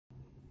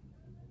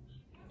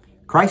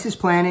Crisis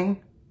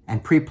planning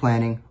and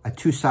pre-planning are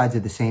two sides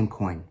of the same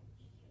coin.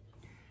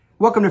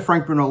 Welcome to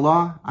Frank Bruno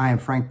Law. I am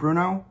Frank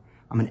Bruno.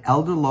 I'm an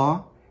elder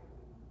law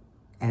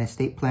and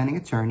estate planning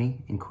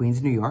attorney in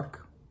Queens, New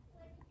York.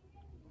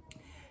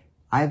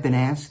 I have been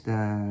asked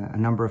a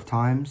number of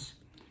times,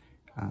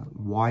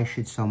 why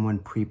should someone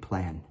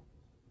pre-plan?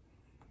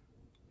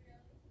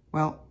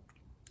 Well,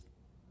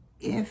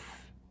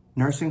 if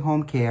nursing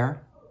home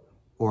care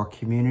or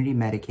community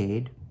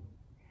Medicaid,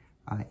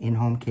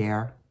 in-home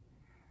care,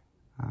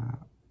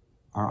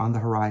 are on the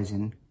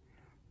horizon,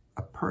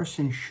 a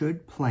person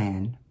should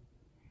plan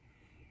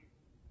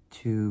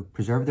to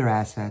preserve their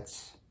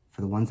assets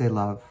for the ones they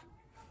love,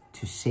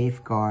 to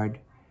safeguard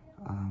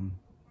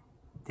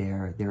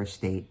their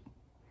estate,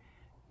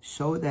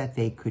 so that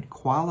they could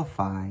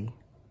qualify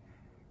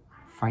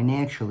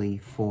financially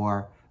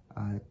for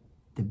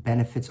the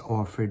benefits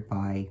offered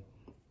by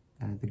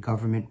the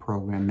government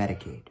program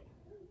Medicaid.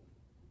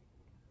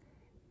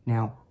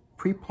 Now,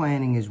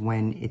 pre-planning is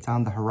when it's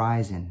on the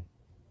horizon,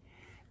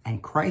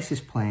 and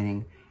crisis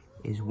planning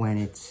is when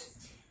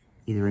it's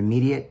either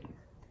immediate,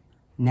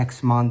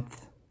 next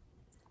month,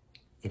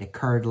 it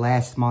occurred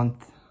last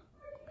month,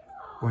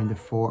 or in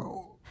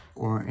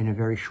a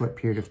very short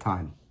period of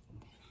time.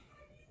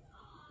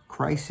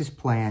 Crisis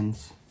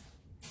plans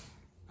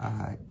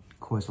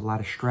cause a lot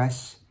of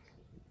stress,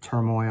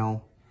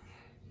 turmoil,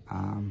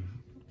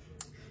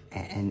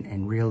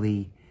 and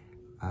really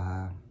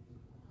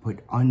put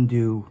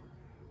undue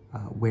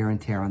wear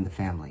and tear on the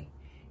family.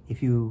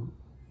 If you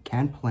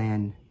can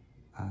plan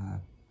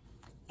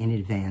in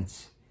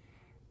advance,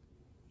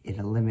 it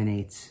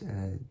eliminates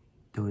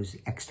those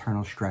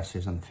external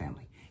stressors on the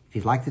family. If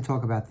you'd like to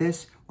talk about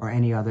this or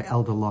any other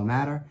elder law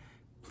matter,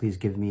 please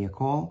give me a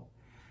call.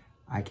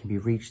 I can be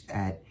reached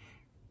at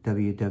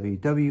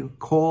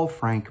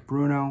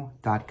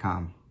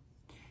www.callfrankbruno.com.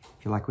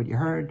 If you like what you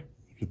heard,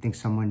 if you think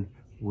someone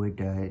would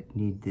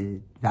need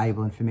the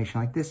valuable information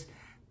like this,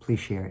 please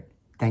share it.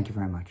 Thank you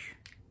very much.